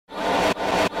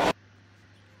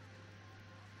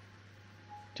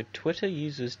Do Twitter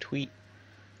users tweet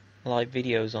live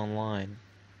videos online?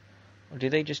 Or do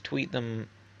they just tweet them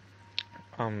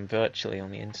virtually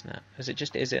on the internet? Is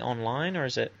it online, or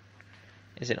is it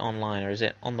online, or is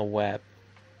it on the web?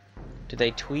 Do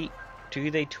they tweet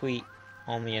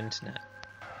on the internet?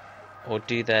 Or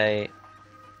do they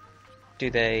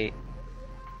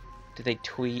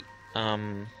tweet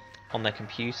on their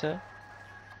computer?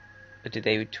 Or do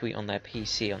they tweet on their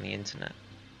PC on the internet?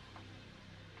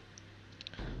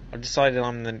 I've decided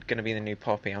I'm going to be the new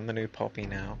Poppy. I'm the new Poppy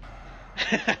now.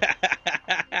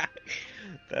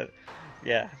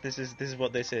 Yeah, this is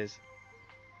what this is.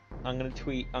 I'm gonna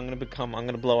tweet. I'm gonna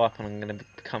blow up, and I'm gonna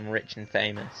become rich and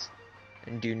famous,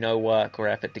 and do no work or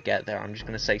effort to get there. I'm just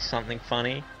gonna say something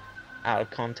funny, out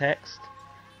of context,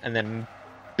 and then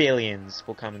billions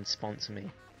will come and sponsor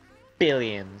me.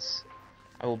 Billions.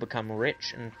 I will become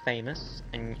rich and famous,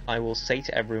 and I will say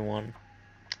to everyone,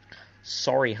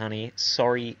 "Sorry, honey.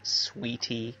 Sorry,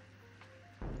 sweetie.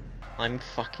 I'm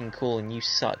fucking cool, and you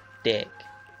suck dick.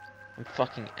 I'm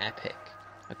fucking epic,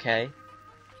 okay?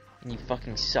 And you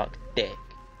fucking suck dick.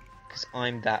 Because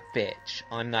I'm that bitch.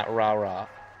 I'm that rah-rah.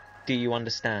 Do you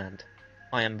understand?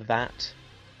 I am that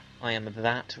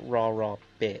rah-rah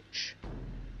bitch.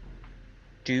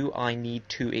 Do I need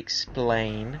to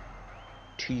explain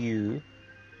to you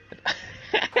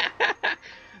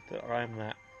that I'm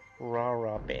that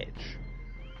rah-rah bitch?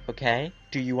 Okay?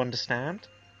 Do you understand?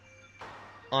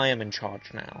 I am in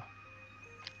charge now.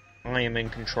 I am in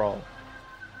control.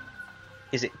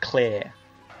 Is it clear?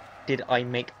 Did I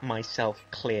make myself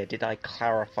clear? Did I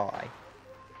clarify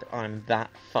that I'm that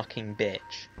fucking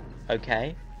bitch?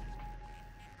 Okay?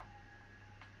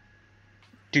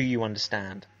 Do you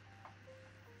understand?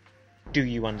 Do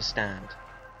you understand?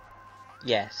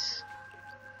 Yes.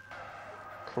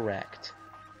 Correct.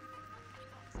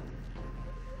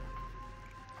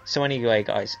 So anyway,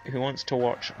 guys, who wants to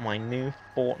watch my new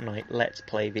Fortnite Let's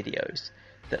Play videos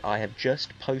that I have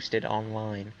just posted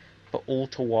online for all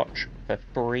to watch for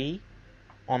free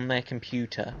on their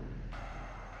computer,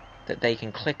 that they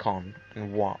can click on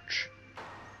and watch?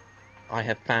 I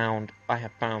have found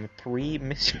 3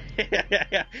 mystery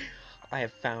I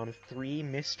have found 3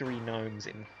 mystery gnomes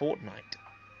in Fortnite,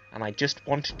 and I just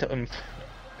wanted to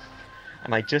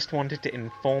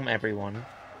inform everyone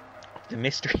of the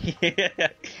mystery.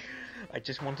 I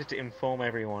just wanted to inform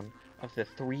everyone of the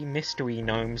 3 mystery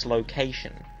gnomes'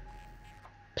 location.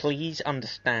 Please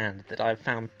understand that I've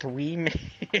found 3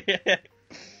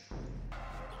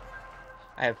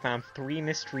 I have found 3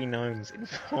 mystery gnomes in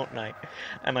Fortnite,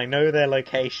 and I know their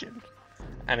location.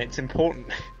 And it's important.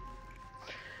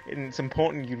 It's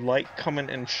important you like, comment,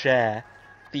 and share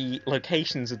the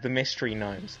locations of the mystery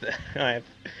gnomes that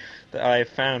I have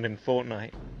found in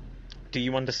Fortnite. Do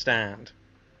you understand?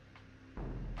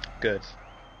 Good.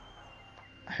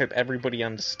 I hope everybody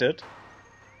understood.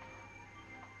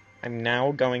 I'm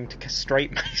now going to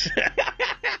castrate myself.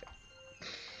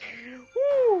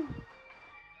 Woo!